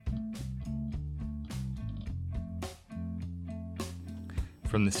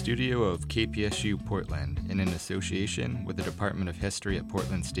From the studio of KPSU Portland, and in association with the Department of History at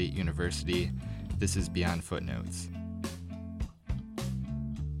Portland State University, this is Beyond Footnotes.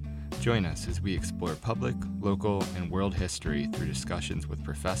 Join us as we explore public, local, and world history through discussions with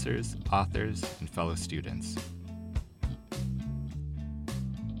professors, authors, and fellow students.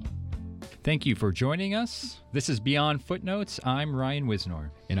 Thank you for joining us. This is Beyond Footnotes. I'm Ryan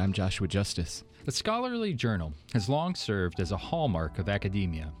Wisnor. And I'm Joshua Justice. The scholarly journal has long served as a hallmark of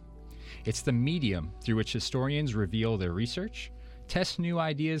academia. It's the medium through which historians reveal their research, test new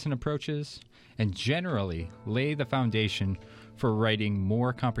ideas and approaches, and generally lay the foundation for writing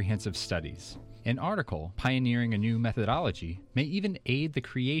more comprehensive studies. An article pioneering a new methodology may even aid the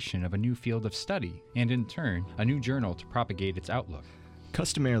creation of a new field of study, and in turn, a new journal to propagate its outlook.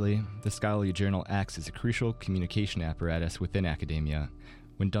 Customarily, the scholarly journal acts as a crucial communication apparatus within academia.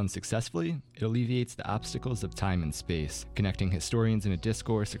 When done successfully, it alleviates the obstacles of time and space, connecting historians in a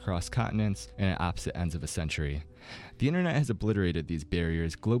discourse across continents and at opposite ends of a century. The internet has obliterated these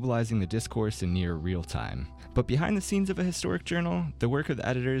barriers, globalizing the discourse in near real time. But behind the scenes of a historic journal, the work of the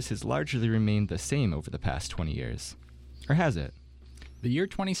editors has largely remained the same over the past 20 years. Or has it? The year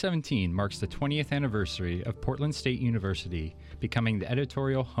 2017 marks the 20th anniversary of Portland State University becoming the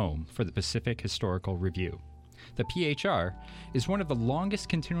editorial home for the Pacific Historical Review. The PHR is one of the longest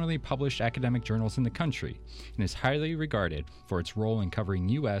continually published academic journals in the country and is highly regarded for its role in covering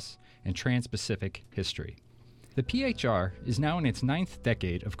U.S. and trans-Pacific history. The PHR is now in its 9th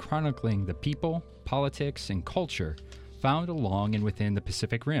decade of chronicling the people, politics, and culture found along and within the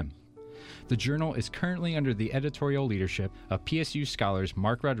Pacific Rim. The journal is currently under the editorial leadership of PSU scholars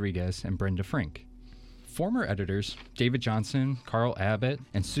Mark Rodriguez and Brenda Frink. Former editors David Johnson, Carl Abbott,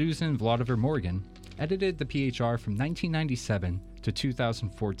 and Susan Vlodovir Morgan edited the PHR from 1997 to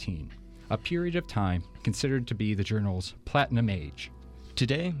 2014, a period of time considered to be the journal's platinum age.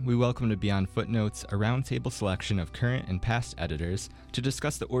 Today, we welcome to Beyond Footnotes a roundtable selection of current and past editors to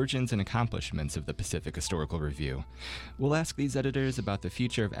discuss the origins and accomplishments of the Pacific Historical Review. We'll ask these editors about the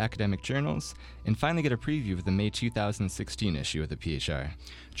future of academic journals and finally get a preview of the May 2016 issue of the PHR.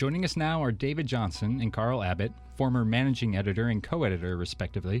 Joining us now are David Johnson and Carl Abbott, former managing editor and co-editor,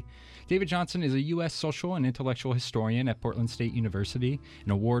 respectively. David Johnson is a U.S. social and intellectual historian at Portland State University,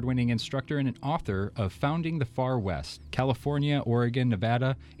 an award-winning instructor and an author of Founding the Far West, California, Oregon,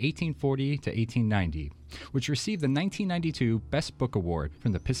 Nevada, 1840 to 1890, which received the 1992 Best Book Award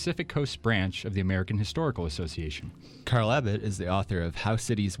from the Pacific Coast branch of the American Historical Association. Carl Abbott is the author of How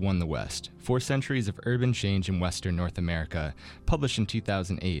Cities Won the West, 4 Centuries of Urban Change in Western North America, published in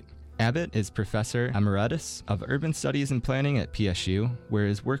 2008. Abbott is Professor Emeritus of Urban Studies and Planning at PSU, where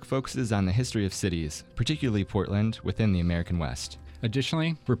his work focuses on the history of cities, particularly Portland, within the American West.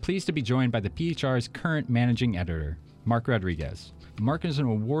 Additionally, we're pleased to be joined by the PHR's current managing editor, Mark Rodriguez. Mark is an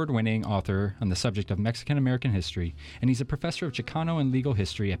award-winning author on the subject of Mexican-American history, and he's a professor of Chicano and legal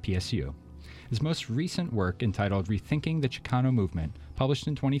history at PSU. His most recent work, entitled Rethinking the Chicano Movement, published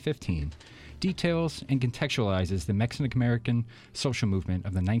in 2015, details and contextualizes the Mexican-American social movement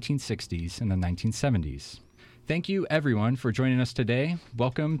of the 1960s and the 1970s. Thank you, everyone, for joining us today.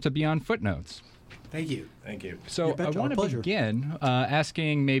 Welcome to Beyond Footnotes. Thank you. Thank you. So I want to begin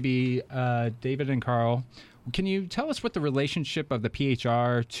asking maybe David and Carl, can you tell us what the relationship of the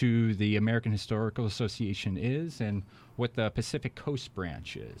PHR to the American Historical Association is and what the Pacific Coast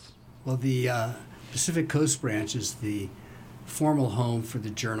branch is? Well, the Pacific Coast branch is the formal home for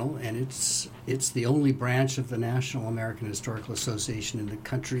the journal, and it's the only branch of the National American Historical Association in the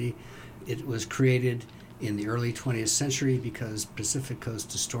country. It was created in the early 20th century because Pacific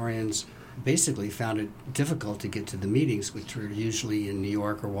Coast historians basically found it difficult to get to the meetings, which were usually in New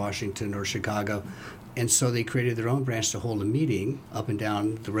York or Washington or Chicago. And so they created their own branch to hold a meeting up and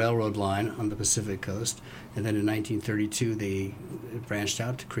down the railroad line on the Pacific Coast. And then in 1932, they branched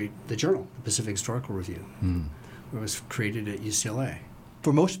out to create the journal, the Pacific Historical Review, where it was created at UCLA.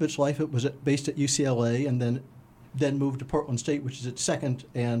 For most of its life, it was based at UCLA and then moved to Portland State, which is its second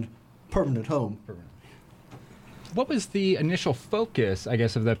and permanent home. What was the initial focus, I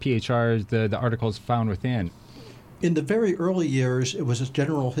guess, of the PHR, the articles found within? In the very early years, it was a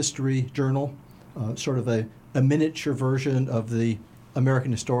general history journal, sort of a miniature version of the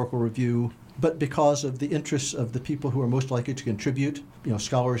American Historical Review. But because of the interests of the people who are most likely to contribute,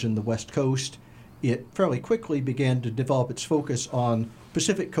 scholars in the West Coast, it fairly quickly began to develop its focus on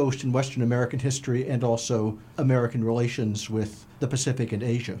Pacific Coast and Western American history and also American relations with the Pacific and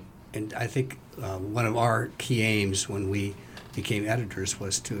Asia. And I think one of our key aims when we became editors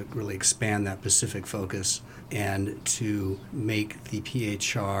was to really expand that Pacific focus and to make the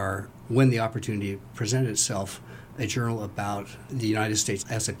PHR, when the opportunity presented itself, a journal about the United States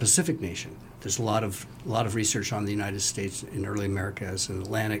as a Pacific nation. There's a lot of research on the United States in early America as an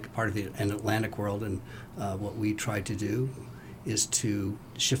Atlantic part of an Atlantic world, and what we try to do is to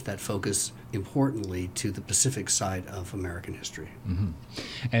shift that focus importantly to the Pacific side of American history. Mm-hmm.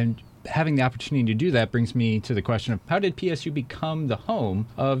 And having the opportunity to do that brings me to the question of how did PSU become the home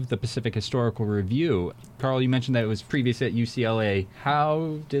of the Pacific Historical Review? Carl, you mentioned that it was previous at UCLA.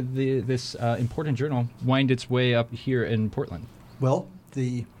 How did this important journal wind its way up here in Portland? Well,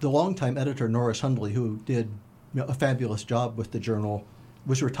 the longtime editor, Norris Hundley, who did a fabulous job with the journal,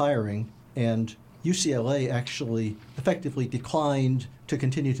 was retiring, and UCLA actually effectively declined to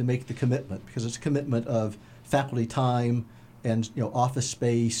continue to make the commitment because it's a commitment of faculty time and office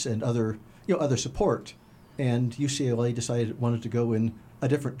space and other support. And UCLA decided it wanted to go in a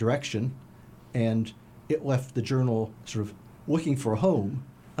different direction, and it left the journal sort of looking for a home.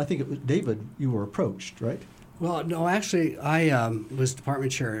 I think it was David. You were approached, right? Well, no, actually, I was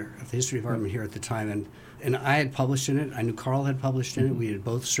department chair of the history department here at the time, and I had published in it. I knew Carl had published in it. We had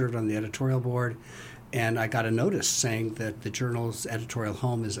both served on the editorial board, and I got a notice saying that the journal's editorial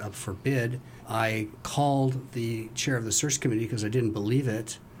home is up for bid. I called the chair of the search committee because I didn't believe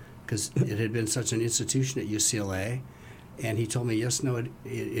it, because it had been such an institution at UCLA, and he told me, yes, no,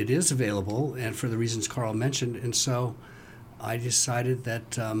 it is available, and for the reasons Carl mentioned, and so I decided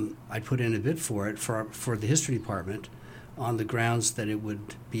that I'd put in a bid for it for the history department on the grounds that it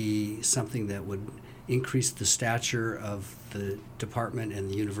would be something that would increase the stature of the department and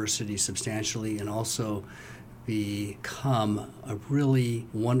the university substantially, and also become a really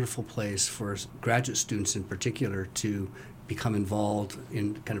wonderful place for graduate students in particular to become involved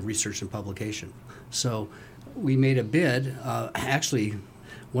in kind of research and publication. So we made a bid. Actually,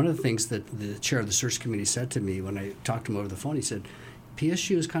 one of the things that the chair of the search committee said to me when I talked to him over the phone, he said,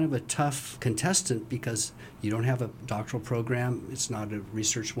 PSU is kind of a tough contestant because you don't have a doctoral program. It's not a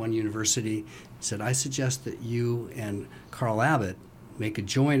Research One university. He said, I suggest that you and Carl Abbott make a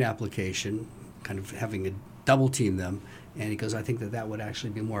joint application, kind of having a double team them. And he goes, I think that would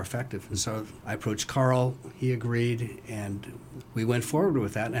actually be more effective. And so I approached Carl, he agreed, and we went forward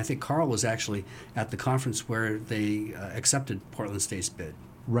with that. And I think Carl was actually at the conference where they accepted Portland State's bid.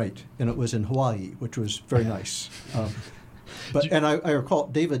 Right, and it was in Hawaii, which was very nice. And I recall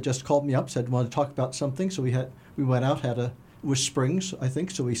David just called me up, said want to talk about something. So we went out, it was Springs, I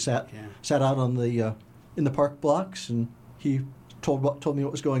think. So we sat out on the in the park blocks, and he told me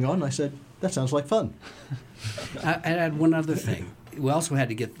what was going on. And I said, that sounds like fun. I add one other thing. We also had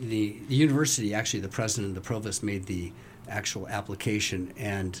to get the university. Actually, the president and the provost made the actual application,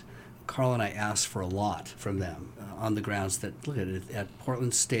 and Carl and I asked for a lot from them on the grounds that, look at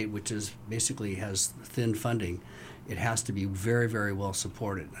Portland State, which is basically has thin funding, it has to be very, very well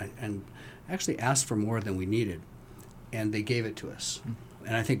supported. And actually asked for more than we needed, and they gave it to us.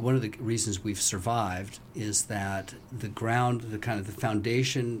 And I think one of the reasons we've survived is that the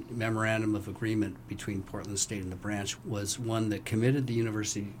foundation memorandum of agreement between Portland State and the branch was one that committed the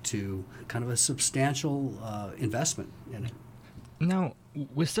university to kind of a substantial investment in it. Now,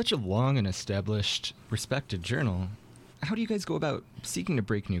 with such a long and established, respected journal, how do you guys go about seeking to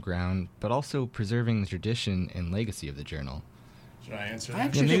break new ground, but also preserving the tradition and legacy of the journal? Should I answer that?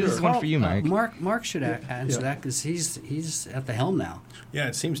 Actually, maybe this is one for you, Mike. Mark should answer that because he's at the helm now. Yeah,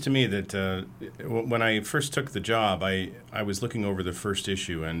 it seems to me that when I first took the job, I was looking over the first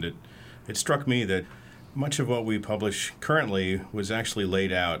issue, and it struck me that much of what we publish currently was actually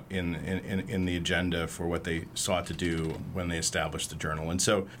laid out in the agenda for what they sought to do when they established the journal. And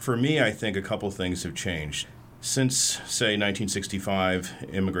so for me, I think a couple things have changed. Since, say, 1965,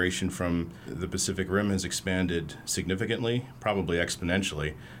 immigration from the Pacific Rim has expanded significantly, probably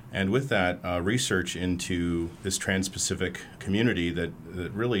exponentially. And with that, research into this trans-Pacific community that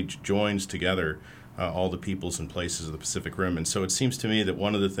really joins together all the peoples and places of the Pacific Rim. And so it seems to me that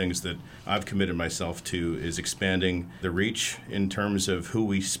one of the things that I've committed myself to is expanding the reach in terms of who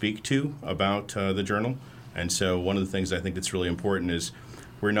we speak to about the journal. And so one of the things I think that's really important is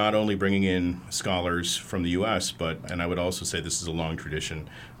we're not only bringing in scholars from the U.S., and I would also say this is a long tradition,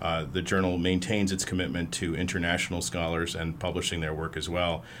 the journal maintains its commitment to international scholars and publishing their work as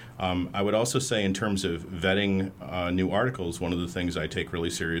well. I would also say in terms of vetting new articles, one of the things I take really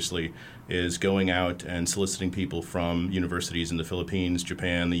seriously is going out and soliciting people from universities in the Philippines,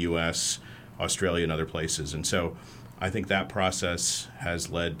 Japan, the U.S., Australia, and other places. And so I think that process has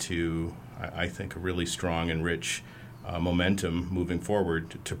led to, I think, a really strong and rich momentum moving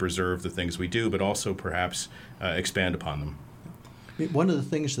forward to preserve the things we do, but also perhaps expand upon them. One of the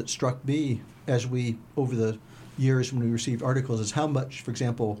things that struck me as over the years when we received articles is how much, for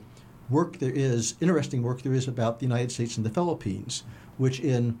example, interesting work there is about the United States and the Philippines, which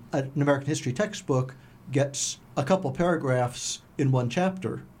in an American history textbook gets a couple paragraphs in one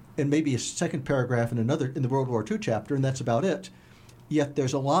chapter and maybe a second paragraph in the World War II chapter, and that's about it. Yet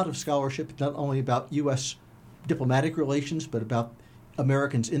there's a lot of scholarship not only about U.S. diplomatic relations, but about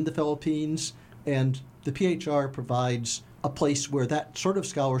Americans in the Philippines, and the PHR provides a place where that sort of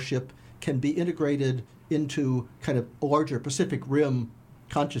scholarship can be integrated into kind of a larger Pacific Rim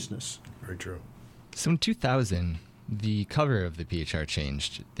consciousness. Very true. So in 2000, the cover of the PHR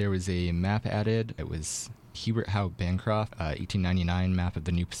changed. There was a map added. It was Hubert Howe Bancroft, 1899 map of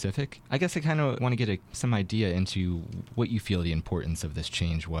the New Pacific. I guess I kind of want to get some idea into what you feel the importance of this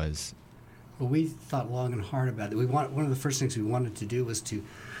change was. Well, we thought long and hard about it. One of the first things we wanted to do was to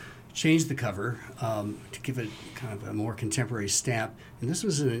change the cover to give it kind of a more contemporary stamp. And this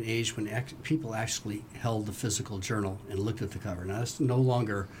was in an age when people actually held the physical journal and looked at the cover. Now, it's no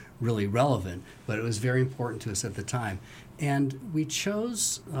longer really relevant, but it was very important to us at the time. And we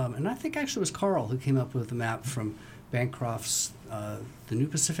chose, and I think actually it was Carl who came up with the map from Bancroft's The New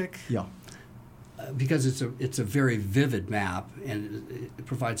Pacific. Yeah. Because it's a very vivid map and it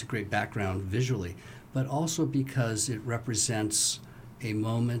provides a great background visually, but also because it represents a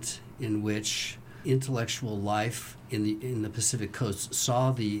moment in which intellectual life in the Pacific Coast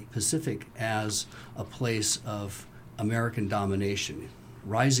saw the Pacific as a place of American domination,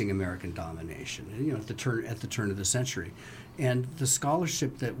 rising American domination, at the turn of the century. And the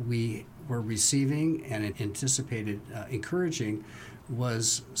scholarship that we were receiving and anticipated encouraging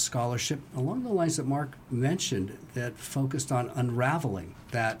was scholarship along the lines that Mark mentioned that focused on unraveling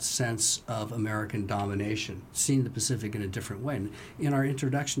that sense of American domination, seeing the Pacific in a different way. And in our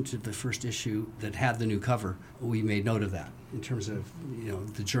introduction to the first issue that had the new cover, we made note of that in terms of,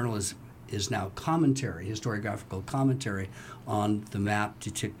 the journal is now commentary, historiographical commentary on the map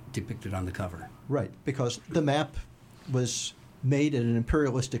depicted on the cover. Right, because the map was made at an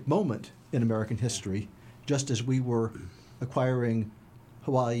imperialistic moment in American history, just as we were acquiring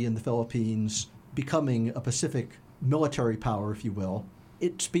Hawaii and the Philippines, becoming a Pacific military power, if you will.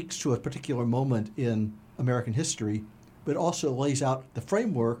 It speaks to a particular moment in American history, but also lays out the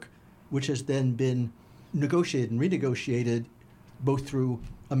framework which has then been negotiated and renegotiated both through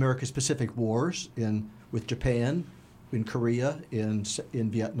America's Pacific Wars with Japan, in Korea, in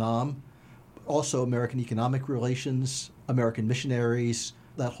Vietnam, also American economic relations, American missionaries,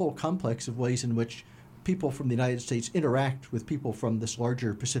 that whole complex of ways in which people from the United States interact with people from this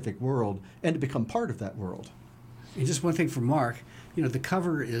larger Pacific world and to become part of that world. And just one thing for Mark, the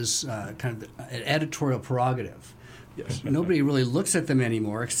cover is kind of an editorial prerogative. Yes. Nobody really looks at them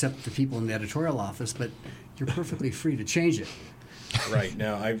anymore except the people in the editorial office, but you're perfectly free to change it. Right.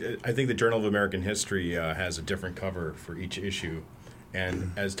 Now, I think the Journal of American History has a different cover for each issue.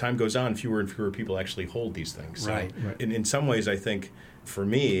 And as time goes on, fewer and fewer people actually hold these things. So right. In some ways, I think, for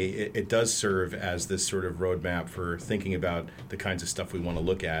me, it does serve as this sort of roadmap for thinking about the kinds of stuff we want to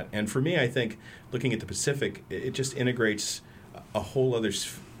look at. And for me, I think looking at the Pacific, it just integrates a whole other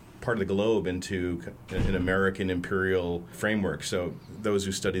part of the globe into an American imperial framework. So those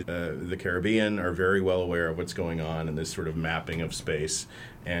who study the Caribbean are very well aware of what's going on in this sort of mapping of space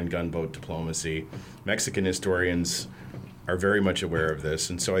and gunboat diplomacy. Mexican historians are very much aware of this.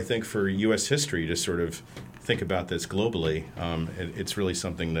 And so I think for U.S. history to sort of think about this globally, it's really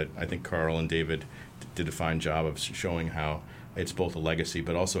something that I think Carl and David did a fine job of showing how it's both a legacy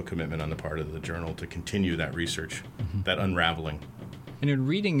but also a commitment on the part of the journal to continue that research, that unraveling. And in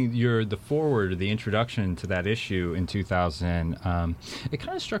reading the foreword, the introduction to that issue in 2000, it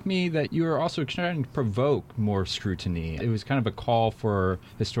kind of struck me that you were also trying to provoke more scrutiny. It was kind of a call for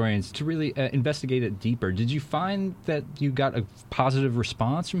historians to really investigate it deeper. Did you find that you got a positive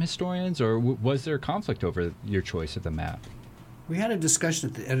response from historians, or was there conflict over your choice of the map? We had a discussion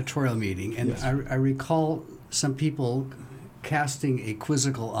at the editorial meeting, and Yes. I recall some people casting a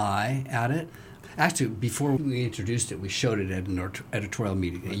quizzical eye at it. Actually, before we introduced it, we showed it at an editorial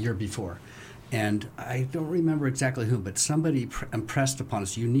meeting a year before. And I don't remember exactly who, but somebody impressed upon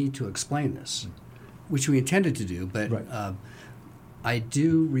us, you need to explain this, which we intended to do. But Right. I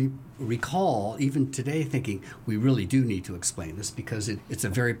do recall, even today, thinking we really do need to explain this because it's a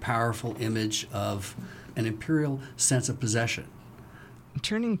very powerful image of an imperial sense of possession.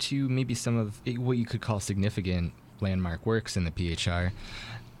 Turning to maybe some of what you could call significant landmark works in the PHR,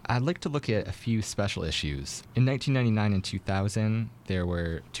 I'd like to look at a few special issues. In 1999 and 2000, there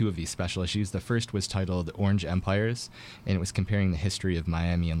were two of these special issues. The first was titled Orange Empires, and it was comparing the history of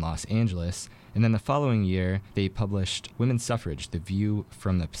Miami and Los Angeles. And then the following year, they published Women's Suffrage, The View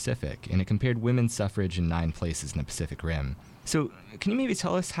from the Pacific, and it compared women's suffrage in 9 places in the Pacific Rim. So, can you maybe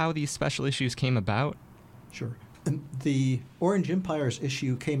tell us how these special issues came about? Sure. The Orange Empires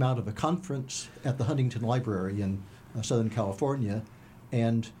issue came out of a conference at the Huntington Library in Southern California,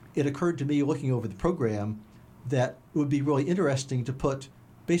 and it occurred to me looking over the program that it would be really interesting to put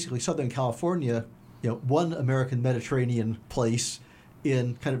basically Southern California, one American Mediterranean place,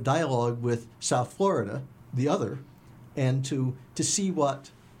 in kind of dialogue with South Florida, the other, and to see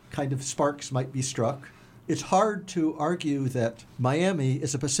what kind of sparks might be struck. It's hard to argue that Miami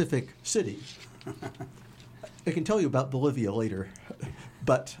is a Pacific city. I can tell you about Bolivia later,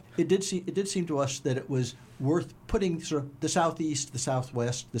 but it did seem to us that it was worth putting sort of the Southeast, the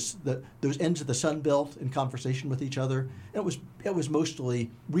Southwest, those ends of the Sun Belt in conversation with each other. And it was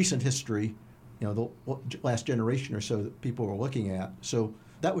mostly recent history, the last generation or so that people were looking at. So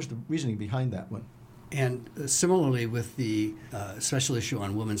that was the reasoning behind that one. And similarly with the special issue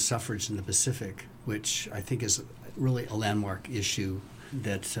on women's suffrage in the Pacific, which I think is really a landmark issue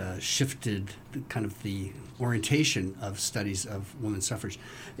that shifted kind of the orientation of studies of women's suffrage.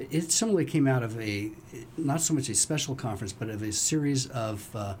 It similarly came out of not so much a special conference, but of a series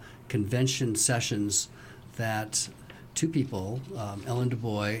of convention sessions that two people, Ellen Du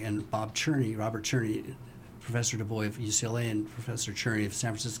Bois and Robert Cherney, Professor Du Bois of UCLA and Professor Cherney of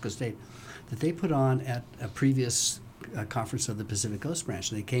San Francisco State, that they put on at a previous conference of the Pacific Coast Branch.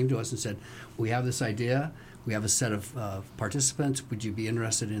 And they came to us and said, we have this idea. We have a set of participants. Would you be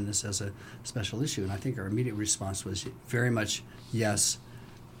interested in this as a special issue? And I think our immediate response was very much yes.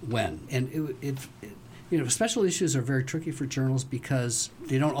 When? And special issues are very tricky for journals because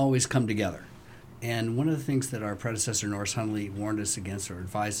they don't always come together. And one of the things that our predecessor Norris Hundley warned us against or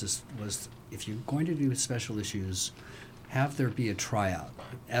advised us was, if you're going to do special issues, have there be a tryout.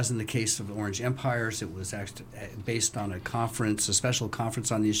 As in the case of Orange Empires, it was actually based on a special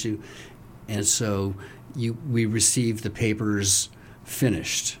conference on the issue. And so we received the papers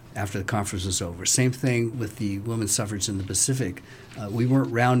finished after the conference was over. Same thing with the women's suffrage in the Pacific. We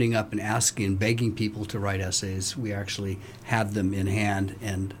weren't rounding up and asking and begging people to write essays. We actually had them in hand,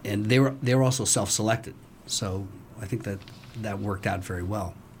 and they were also self-selected. So I think that worked out very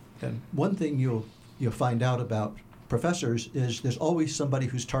well. And one thing you'll find out about professors is there's always somebody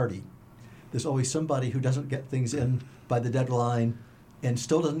who's tardy. There's always somebody who doesn't get things in by the deadline and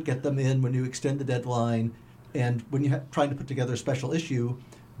still doesn't get them in when you extend the deadline. And when you're trying to put together a special issue,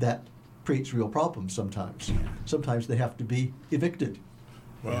 that creates real problems sometimes. Sometimes they have to be evicted.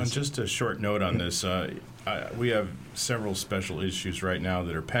 Well, and just a short note on this, we have several special issues right now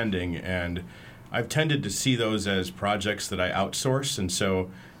that are pending, and I've tended to see those as projects that I outsource, and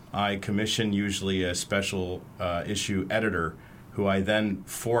so I commission usually a special issue editor who I then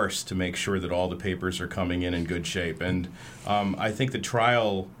force to make sure that all the papers are coming in good shape. And I think the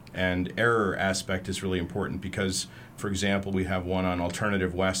trial and error aspect is really important because, for example, we have one on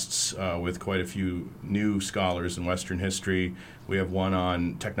alternative Wests with quite a few new scholars in Western history. We have one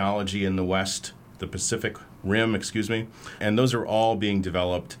on technology in the West, the Pacific Rim, and those are all being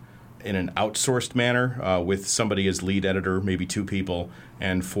developed in an outsourced manner with somebody as lead editor, maybe two people,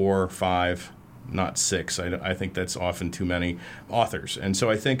 and 4, 5, not 6. I think that's often too many authors. And so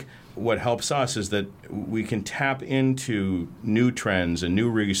I think what helps us is that we can tap into new trends and new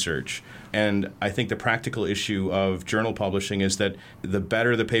research. And I think the practical issue of journal publishing is that the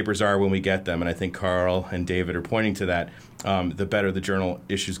better the papers are when we get them, and I think Carl and David are pointing to that, the better the journal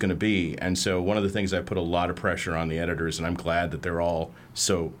issue is going to be. And so one of the things I put a lot of pressure on the editors, and I'm glad that they're all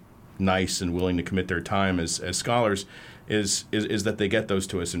so nice and willing to commit their time as scholars, is that they get those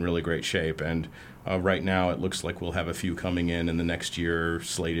to us in really great shape. And right now it looks like we'll have a few coming in the next year,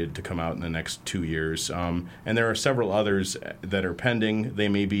 slated to come out in the next 2 years. And there are several others that are pending. They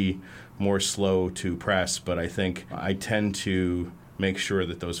may be more slow to press, but I think I tend to make sure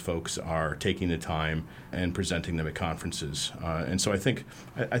that those folks are taking the time and presenting them at conferences. And so I think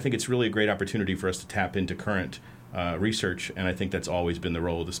it's really a great opportunity for us to tap into current research, and I think that's always been the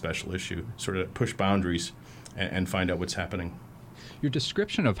role of the special issue, sort of push boundaries and find out what's happening. Your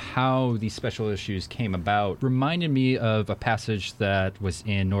description of how these special issues came about reminded me of a passage that was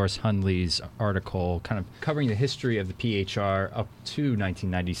in Norris Hundley's article, kind of covering the history of the PHR up to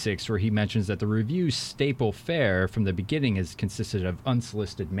 1996, where he mentions that the review's staple fare from the beginning has consisted of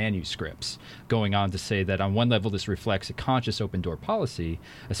unsolicited manuscripts, going on to say that on one level this reflects a conscious open-door policy,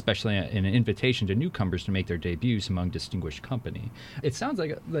 especially in an invitation to newcomers to make their debuts among distinguished company. It sounds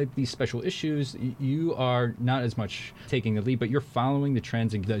like these special issues, you are not as much taking the lead, but you're following following the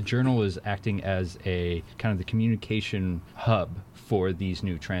trends, and the journal is acting as a kind of the communication hub for these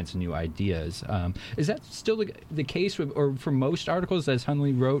new trends and new ideas. Is that still the case, or for most articles, as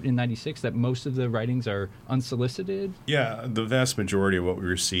Hundley wrote in '96, that most of the writings are unsolicited? Yeah, the vast majority of what we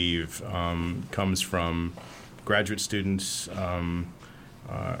receive comes from graduate students,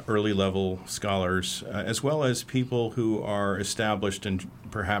 early level scholars, as well as people who are established and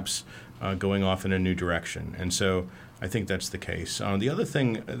perhaps going off in a new direction. And so I think that's the case. The other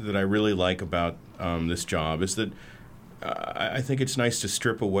thing that I really like about this job is that I think it's nice to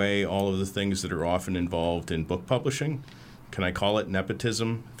strip away all of the things that are often involved in book publishing. Can I call it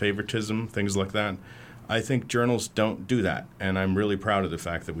nepotism, favoritism, things like that? I think journals don't do that, and I'm really proud of the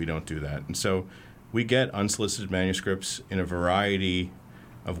fact that we don't do that. And so we get unsolicited manuscripts in a variety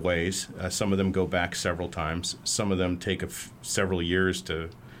of ways. Some of them go back several times. Some of them take several years to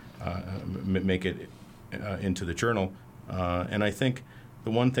make it into the journal. And I think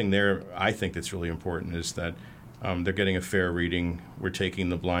the one thing there I think that's really important is that they're getting a fair reading. We're taking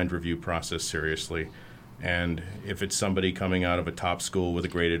the blind review process seriously. And if it's somebody coming out of a top school with a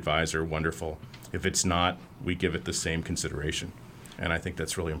great advisor, wonderful. If it's not, we give it the same consideration. And I think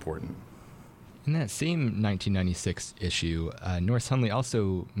that's really important. In that same 1996 issue, Norris Hundley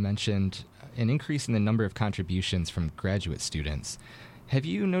also mentioned an increase in the number of contributions from graduate students. Have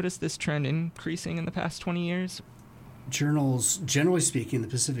you noticed this trend increasing in the past 20 years? Journals, generally speaking, the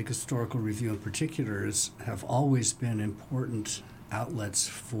Pacific Historical Review in particular, have always been important outlets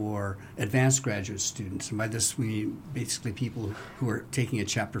for advanced graduate students. And by this, we mean basically people who are taking a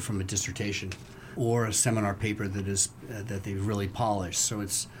chapter from a dissertation or a seminar paper that they've really polished. So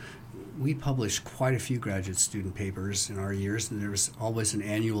we publish quite a few graduate student papers in our years, and there's always an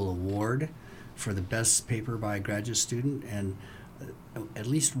annual award for the best paper by a graduate student. And at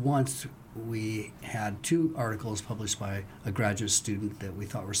least once we had 2 articles published by a graduate student that we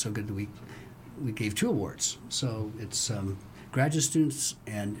thought were so good that we gave 2 awards. So it's graduate students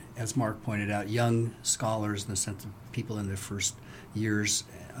and, as Mark pointed out, young scholars in the sense of people in their first years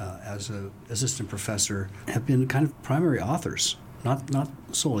as an assistant professor have been kind of primary authors. Not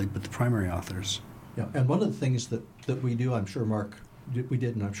solely, but the primary authors. Yeah, and one of the things that we do, I'm sure we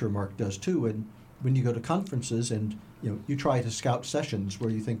did, and I'm sure Mark does too, and when you go to conferences and you try to scout sessions where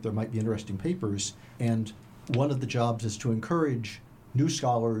you think there might be interesting papers, and one of the jobs is to encourage new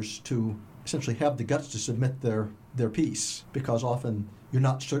scholars to essentially have the guts to submit their piece, because often you're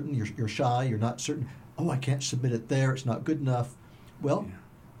not certain, you're shy, you're not certain, I can't submit it there, it's not good enough. Well,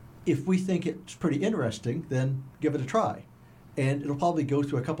 if we think it's pretty interesting, then give it a try. And it'll probably go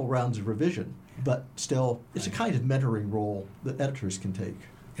through a couple rounds of revision, but still, it's a kind of mentoring role that editors can take.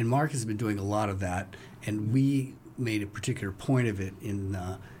 And Mark has been doing a lot of that, and we made a particular point of it in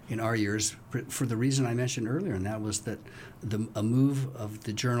our years for the reason I mentioned earlier, and that was that a move of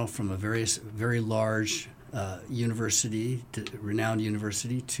the journal from a very large renowned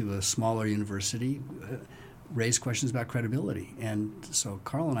university to a smaller university raised questions about credibility. And so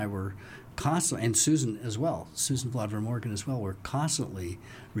Carl and I were constantly, and Susan as well, Susan Vladimir Morgan as well, were constantly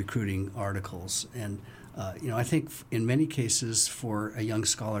recruiting articles. And I think in many cases for a young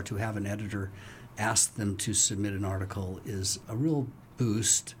scholar to have an editor ask them to submit an article is a real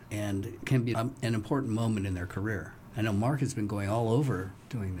boost and can be an important moment in their career. I know Mark has been going all over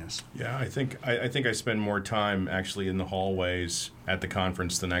doing this. Yeah, I think I spend more time actually in the hallways at the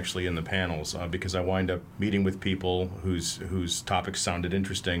conference than actually in the panels because I wind up meeting with people whose topics sounded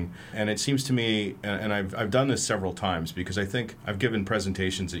interesting. And it seems to me, and I've done this several times because I think I've given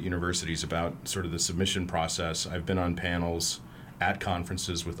presentations at universities about sort of the submission process. I've been on panels at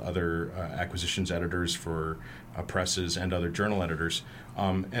conferences with other acquisitions editors for presses and other journal editors.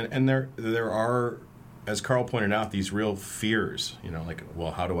 And there are, as Carl pointed out, these real fears, like,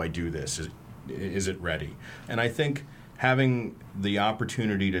 well, how do I do this? Is it ready? And I think having the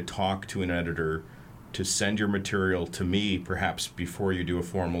opportunity to talk to an editor, to send your material to me perhaps before you do a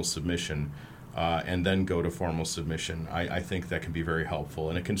formal submission, and then go to formal submission, I think that can be very helpful.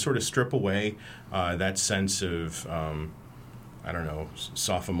 And it can sort of strip away that sense of,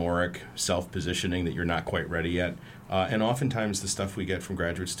 sophomoric self-positioning that you're not quite ready yet. And oftentimes the stuff we get from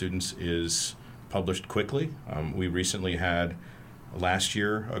graduate students is published quickly. We recently had, last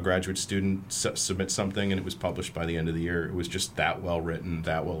year, a graduate student submit something and it was published by the end of the year. It was just that well written,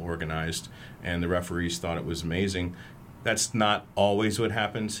 that well organized, and the referees thought it was amazing. That's not always what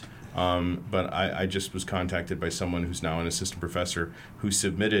happens, but I just was contacted by someone who's now an assistant professor who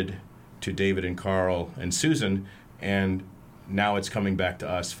submitted to David and Carl and Susan, and now it's coming back to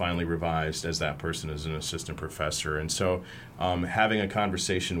us, finally revised, as that person is an assistant professor. And so having a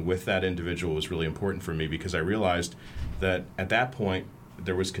conversation with that individual was really important for me, because I realized that at that point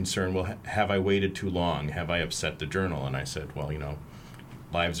there was concern, well, have I waited too long? Have I upset the journal? And I said, well,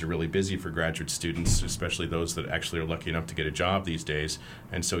 lives are really busy for graduate students, especially those that actually are lucky enough to get a job these days.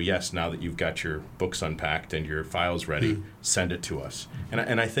 And so, yes, now that you've got your books unpacked and your files ready, send it to us.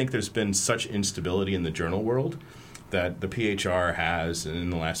 And I think there's been such instability in the journal world that the PHR has in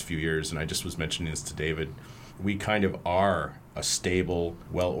the last few years, and I just was mentioning this to David, we kind of are a stable,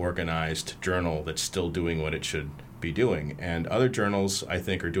 well-organized journal that's still doing what it should be doing. And other journals, I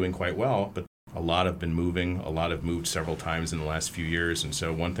think, are doing quite well, but a lot have been moving. A lot have moved several times in the last few years. And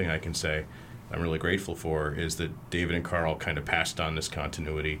so one thing I can say I'm really grateful for is that David and Carl kind of passed on this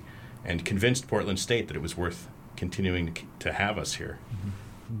continuity and convinced Portland State that it was worth continuing to have us here.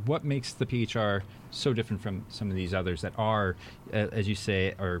 What makes the PHR so different from some of these others that are, as you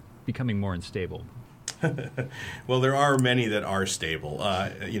say, are becoming more unstable? Well, there are many that are stable,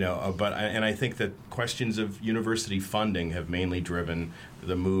 but I think that questions of university funding have mainly driven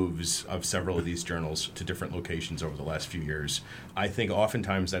the moves of several of these journals to different locations over the last few years. I think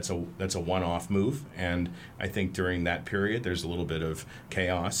oftentimes that's a one-off move, and I think during that period there's a little bit of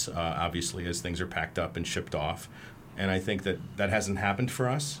chaos, obviously, as things are packed up and shipped off. And I think that hasn't happened for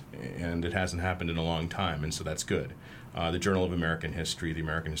us, and it hasn't happened in a long time, and so that's good. The Journal of American History, the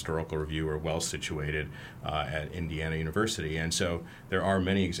American Historical Review are well situated at Indiana University, and so there are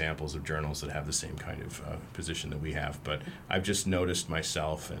many examples of journals that have the same kind of position that we have. But I've just noticed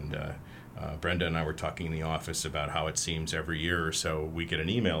myself, and Brenda and I were talking in the office about how it seems every year or so we get an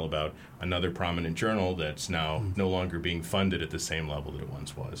email about another prominent journal that's now no longer being funded at the same level that it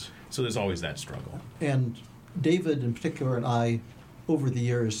once was. So there's always that struggle. And David in particular and I, over the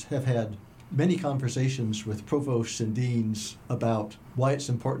years, have had many conversations with provosts and deans about why it's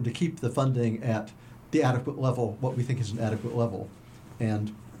important to keep the funding at the adequate level, what we think is an adequate level.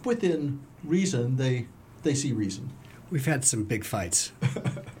 And within reason, they see reason. We've had some big fights.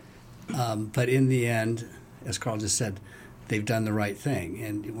 But in the end, as Carl just said, they've done the right thing.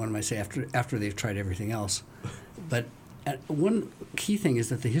 And what am I say, after they've tried everything else. But one key thing is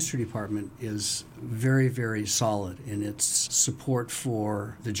that the history department is very, very solid in its support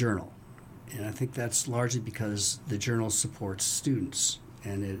for the journal. And I think that's largely because the journal supports students,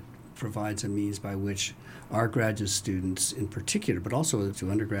 and it provides a means by which our graduate students in particular, but also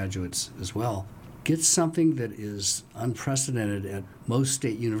to undergraduates as well, get something that is unprecedented at most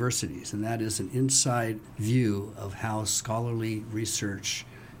state universities, and that is an inside view of how scholarly research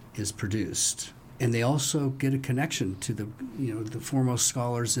is produced. And they also get a connection to the foremost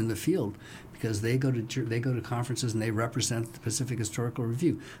scholars in the field, because they go to conferences and they represent the Pacific Historical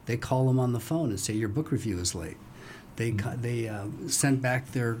Review. They call them on the phone and say, your book review is late. They send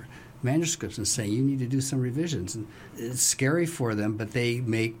back their manuscripts and say, you need to do some revisions. And it's scary for them, but they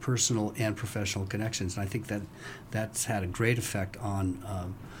make personal and professional connections. And I think that's had a great effect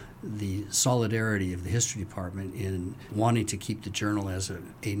on the solidarity of the history department in wanting to keep the journal as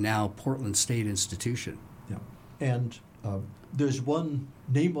a now Portland State institution. Yeah. And there's one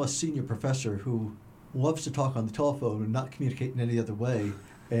nameless senior professor who loves to talk on the telephone and not communicate in any other way.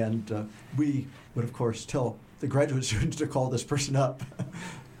 And we would, of course, tell the graduate students to call this person up,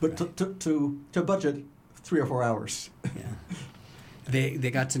 but to budget 3 or 4 hours. Yeah.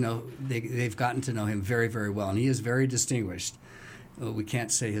 They've gotten to know him very, very well, and he is very distinguished. We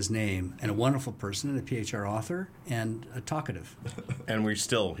can't say his name, and a wonderful person, and a PHR author, and a talkative. And we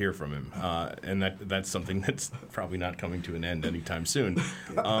still hear from him, and that's something that's probably not coming to an end anytime soon.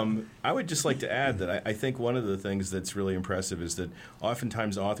 I would just like to add that I think one of the things that's really impressive is that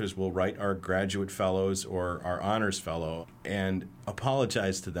oftentimes authors will write our graduate fellows or our honors fellow and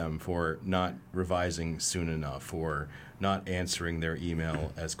apologize to them for not revising soon enough or not answering their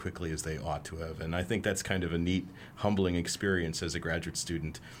email as quickly as they ought to have. And I think that's kind of a neat, humbling experience as a graduate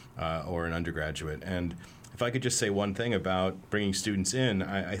student or an undergraduate. And if I could just say one thing about bringing students in,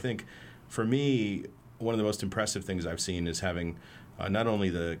 I think for me, one of the most impressive things I've seen is having not only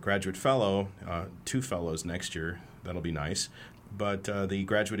the graduate fellow, 2 fellows next year, that'll be nice, but the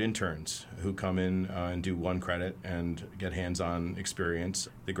graduate interns who come in and do 1 credit and get hands-on experience,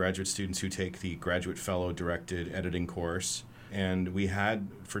 the graduate students who take the graduate fellow-directed editing course, and we had,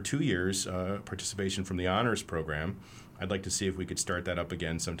 for 2 years, participation from the honors program. I'd like to see if we could start that up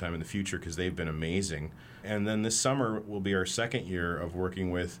again sometime in the future because they've been amazing. And then this summer will be our second year of working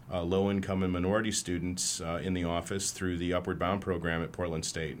with low-income and minority students in the office through the Upward Bound program at Portland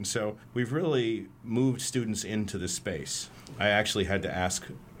State. And so we've really moved students into this space. I actually had to ask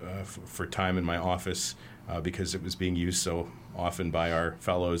for time in my office because it was being used so often by our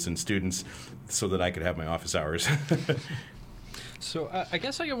fellows and students so that I could have my office hours. So I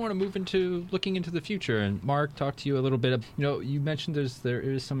guess I want to move into looking into the future. And Mark, talk to you a little bit. You mentioned there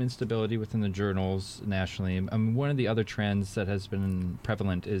is some instability within the journals nationally. One of the other trends that has been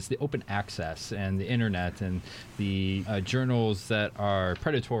prevalent is the open access and the internet and the journals that are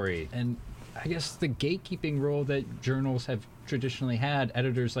predatory. And I guess the gatekeeping role that journals have traditionally had,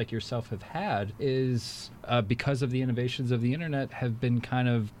 editors like yourself have had, is because of the innovations of the internet have been kind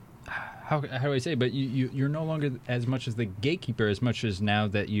of, how do I say, but you're no longer as much as the gatekeeper as much as now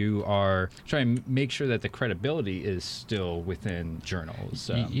that you are trying to make sure that the credibility is still within journals.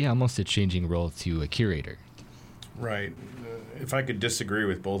 Yeah, almost a changing role to a curator. Right. If I could disagree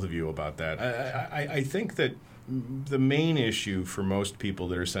with both of you about that, I think that the main issue for most people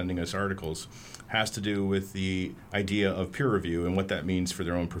that are sending us articles has to do with the idea of peer review and what that means for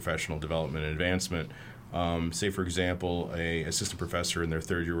their own professional development and advancement. Say, for example, a assistant professor in their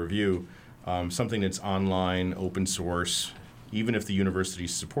third-year review, something that's online, open source, even if the university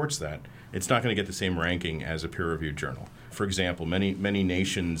supports that, it's not going to get the same ranking as a peer-reviewed journal. For example, many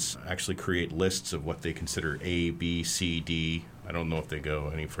nations actually create lists of what they consider A, B, C, D. I don't know if they go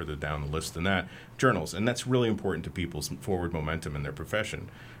any further down the list than that, journals. And that's really important to people's forward momentum in their profession.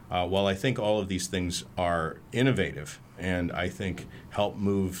 While I think all of these things are innovative and I think help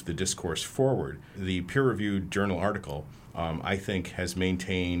move the discourse forward, the peer-reviewed journal article, I think, has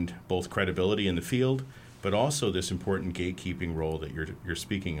maintained both credibility in the field, but also this important gatekeeping role that you're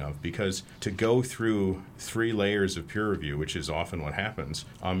speaking of. Because to go through 3 layers of peer review, which is often what happens,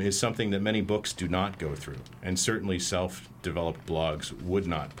 is something that many books do not go through, and certainly self-developed blogs would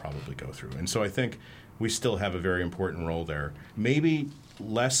not probably go through. And so I think we still have a very important role there. Maybe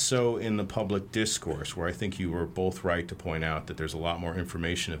less so in the public discourse, where I think you were both right to point out that there's a lot more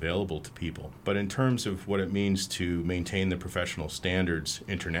information available to people. But in terms of what it means to maintain the professional standards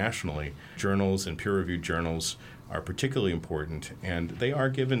internationally, journals and peer-reviewed journals are particularly important, and they are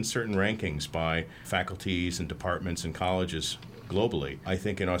given certain rankings by faculties and departments and colleges globally. I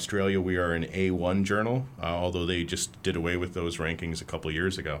think in Australia we are an A1 journal, although they just did away with those rankings a couple of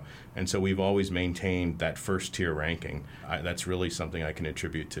years ago. And so we've always maintained that first tier ranking. That's really something I can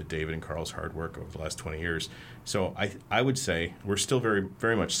attribute to David and Carl's hard work over the last 20 years. So I would say we're still very,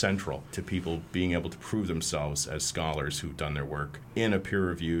 very much central to people being able to prove themselves as scholars who've done their work in a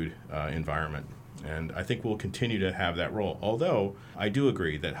peer-reviewed environment. And I think we'll continue to have that role. Although I do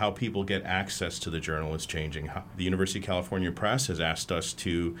agree that how people get access to the journal is changing. The University of California Press has asked us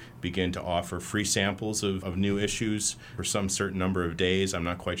to begin to offer free samples of new issues for some certain number of days. I'm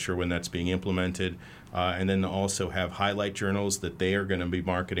not quite sure when that's being implemented. And then also have highlight journals that they are going to be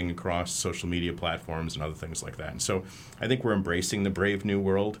marketing across social media platforms and other things like that. And so I think we're embracing the brave new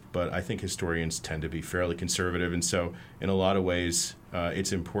world, but I think historians tend to be fairly conservative. And so in a lot of ways,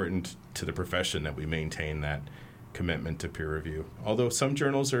 it's important to the profession that we maintain that commitment to peer review. Although some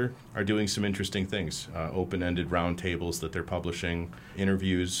journals are doing some interesting things, open-ended roundtables that they're publishing,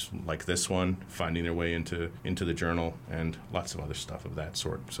 interviews like this one, finding their way into the journal, and lots of other stuff of that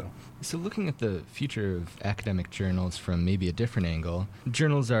sort. So looking at the future of academic journals from maybe a different angle,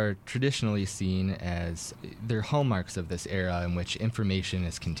 journals are traditionally seen as they're hallmarks of this era in which information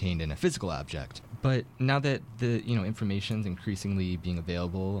is contained in a physical object. But now that the information is increasingly being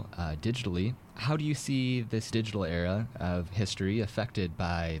available digitally, how do you see this digital era of history affected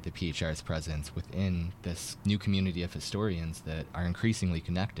by the PHR's presence within this new community of historians that are increasingly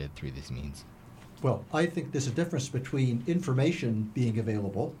connected through these means? Well, I think there's a difference between information being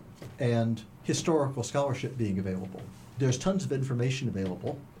available and historical scholarship being available. There's tons of information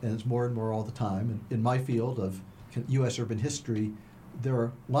available, and it's more and more all the time. And in my field of U.S. urban history, there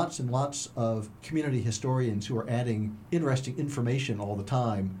are lots and lots of community historians who are adding interesting information all the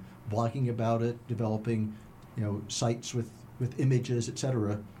time, blogging about it, developing, sites with images,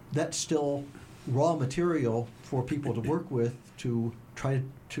 etc. That's still raw material for people to work with to try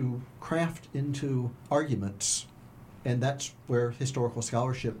to craft into arguments. And that's where historical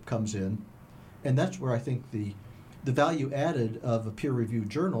scholarship comes in. And that's where I think the value added of a peer-reviewed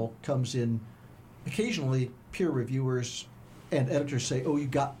journal comes in. Occasionally, peer reviewers and editors say, oh, you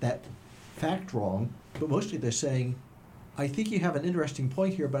got that fact wrong. But mostly they're saying, I think you have an interesting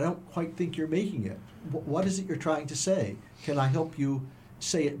point here, but I don't quite think you're making it. What is it you're trying to say? Can I help you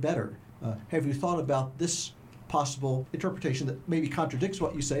say it better? Have you thought about this possible interpretation that maybe contradicts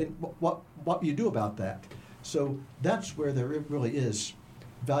what you say, and what you do about that. So that's where there really is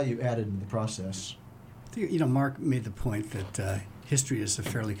value added in the process. Mark made the point that history is a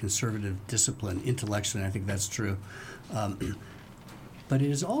fairly conservative discipline intellectually, and I think that's true. But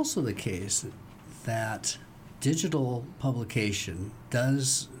it is also the case that digital publication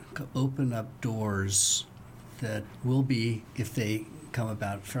does open up doors that will be, if they come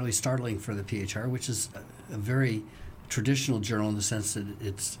about, fairly startling for the PHR, which is a very traditional journal in the sense that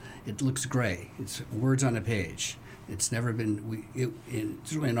it looks gray. It's words on a page. It's never been,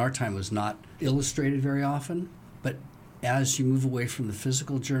 certainly in our time, was not illustrated very often. But as you move away from the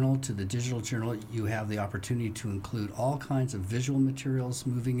physical journal to the digital journal, you have the opportunity to include all kinds of visual materials,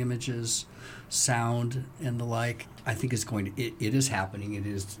 moving images, sound, and the like. I think it's it is happening.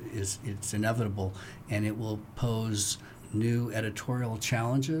 It's inevitable, and it will pose new editorial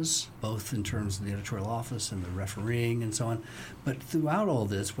challenges, both in terms of the editorial office and the refereeing and so on. But throughout all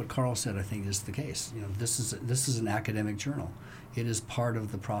this, what Carl said, I think, is the case. This is an academic journal. It is part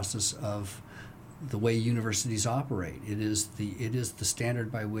of the process of the way universities operate. It is the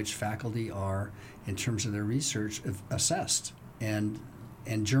standard by which faculty are, in terms of their research, assessed, and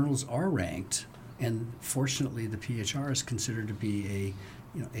journals are ranked. And fortunately, the PHR is considered to be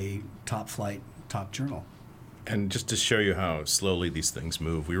a top flight, top journal. And just to show you how slowly these things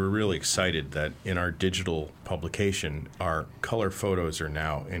move, we were really excited that in our digital publication, our color photos are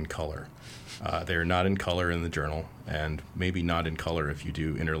now in color. They are not in color in the journal, and maybe not in color if you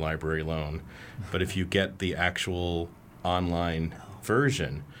do interlibrary loan. But if you get the actual online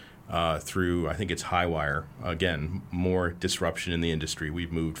version through, I think it's Highwire, again, more disruption in the industry.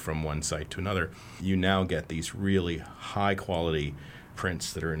 We've moved from one site to another. You now get these really high-quality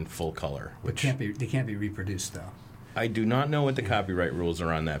prints that are in full color. Which they can't be reproduced, though. I do not know what the copyright rules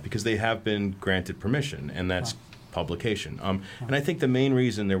are on that, because they have been granted permission, and that's publication. And I think the main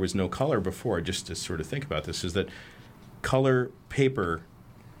reason there was no color before, just to sort of think about this, is that color paper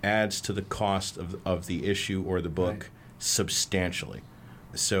adds to the cost of the issue or the book substantially.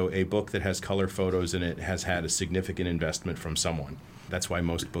 So a book that has color photos in it has had a significant investment from someone. That's why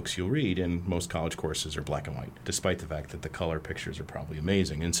most books you'll read in most college courses are black and white, despite the fact that the color pictures are probably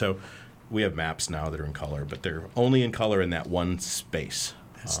amazing. And so we have maps now that are in color, but they're only in color in that one space.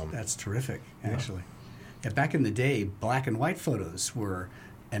 That's terrific, actually. Yeah, back in the day, black and white photos were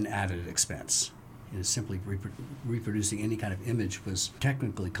an added expense. Simply reproducing any kind of image was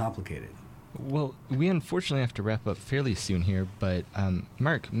technically complicated. Well, we unfortunately have to wrap up fairly soon here, but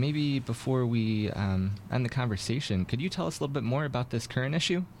Mark, maybe before we end the conversation, could you tell us a little bit more about this current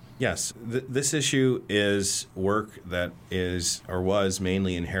issue? Yes, this issue is work that is or was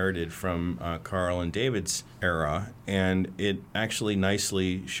mainly inherited from Carl and David's era, and it actually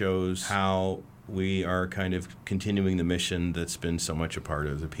nicely shows how we are kind of continuing the mission that's been so much a part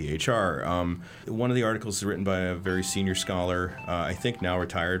of the PHR. One of the articles is written by a very senior scholar, I think now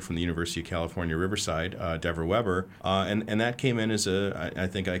retired from the University of California, Riverside, Deborah Weber, and that came in as I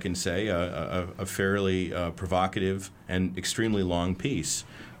think I can say, a fairly provocative and extremely long piece.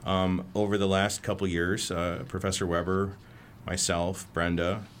 Over the last couple years, Professor Weber, myself,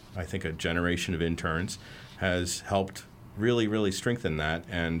 Brenda, I think a generation of interns, has helped really, really strengthen that,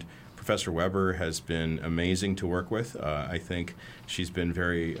 and Professor Weber has been amazing to work with. I think she's been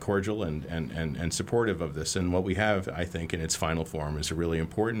very cordial and supportive of this. And what we have, I think, in its final form is a really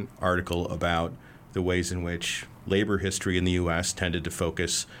important article about the ways in which labor history in the U.S. tended to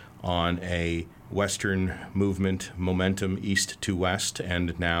focus on a Western movement momentum east to west,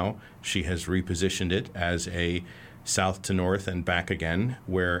 and now she has repositioned it as a south to north and back again,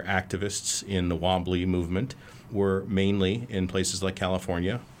 where activists in the Wobbly movement were mainly in places like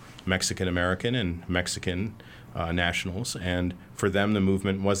California, Mexican-American and Mexican nationals, and for them the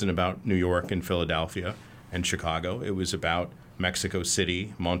movement wasn't about New York and Philadelphia and Chicago. It was about Mexico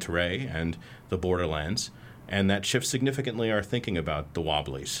City, Monterrey, and the borderlands, and that shifts significantly our thinking about the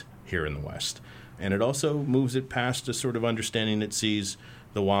Wobblies here in the West. And it also moves it past a sort of understanding that sees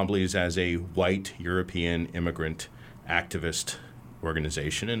the Wobblies as a white European immigrant activist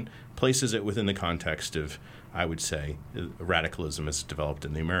organization and places it within the context of, I would say, radicalism as developed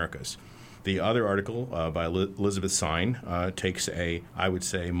in the Americas. The other article by Elizabeth Sine takes a, I would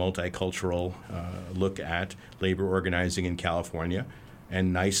say, multicultural look at labor organizing in California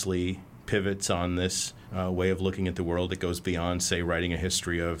and nicely pivots on this way of looking at the world that goes beyond, say, writing a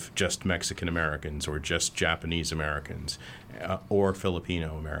history of just Mexican Americans or just Japanese Americans or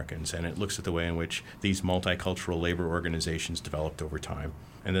Filipino Americans. And it looks at the way in which these multicultural labor organizations developed over time.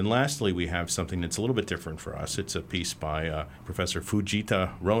 And then lastly, we have something that's a little bit different for us. It's a piece by Professor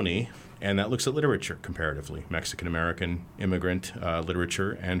Fujita Roni, and that looks at literature comparatively, Mexican-American immigrant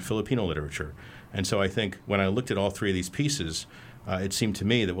literature and Filipino literature. And so I think when I looked at all three of these pieces, it seemed to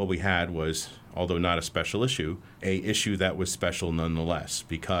me that what we had was, although not a special issue, a issue that was special nonetheless,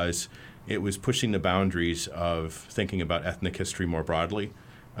 because it was pushing the boundaries of thinking about ethnic history more broadly,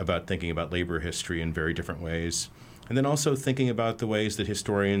 about thinking about labor history in very different ways, and then also thinking about the ways that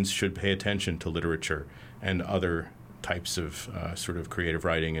historians should pay attention to literature and other types of sort of creative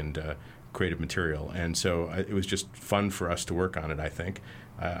writing and creative material. And so it was just fun for us to work on it, I think.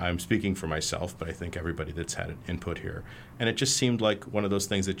 I'm speaking for myself, but I think everybody that's had input here. And it just seemed like one of those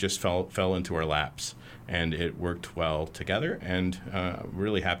things that just fell into our laps. And it worked well together, and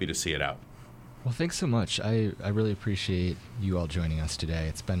really happy to see it out. Well, thanks so much. I really appreciate you all joining us today.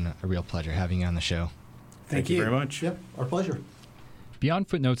 It's been a real pleasure having you on the show. Thank you very much. Yep, our pleasure. Beyond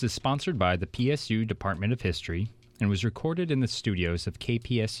Footnotes is sponsored by the PSU Department of History and was recorded in the studios of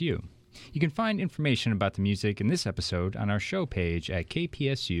KPSU. You can find information about the music in this episode on our show page at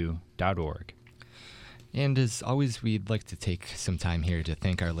kpsu.org. And as always, we'd like to take some time here to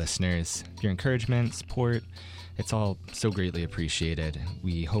thank our listeners. Your encouragement, support, it's all so greatly appreciated.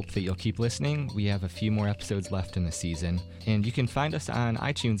 We hope that you'll keep listening. We have a few more episodes left in the season. And you can find us on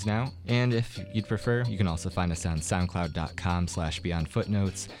iTunes now. And if you'd prefer, you can also find us on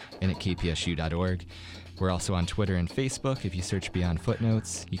soundcloud.com/beyondfootnotes and at kpsu.org. We're also on Twitter and Facebook. If you search Beyond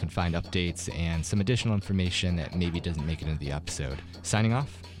Footnotes, you can find updates and some additional information that maybe doesn't make it into the episode. Signing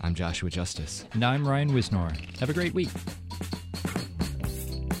off, I'm Joshua Justice. And I'm Ryan Wisnor. Have a great week.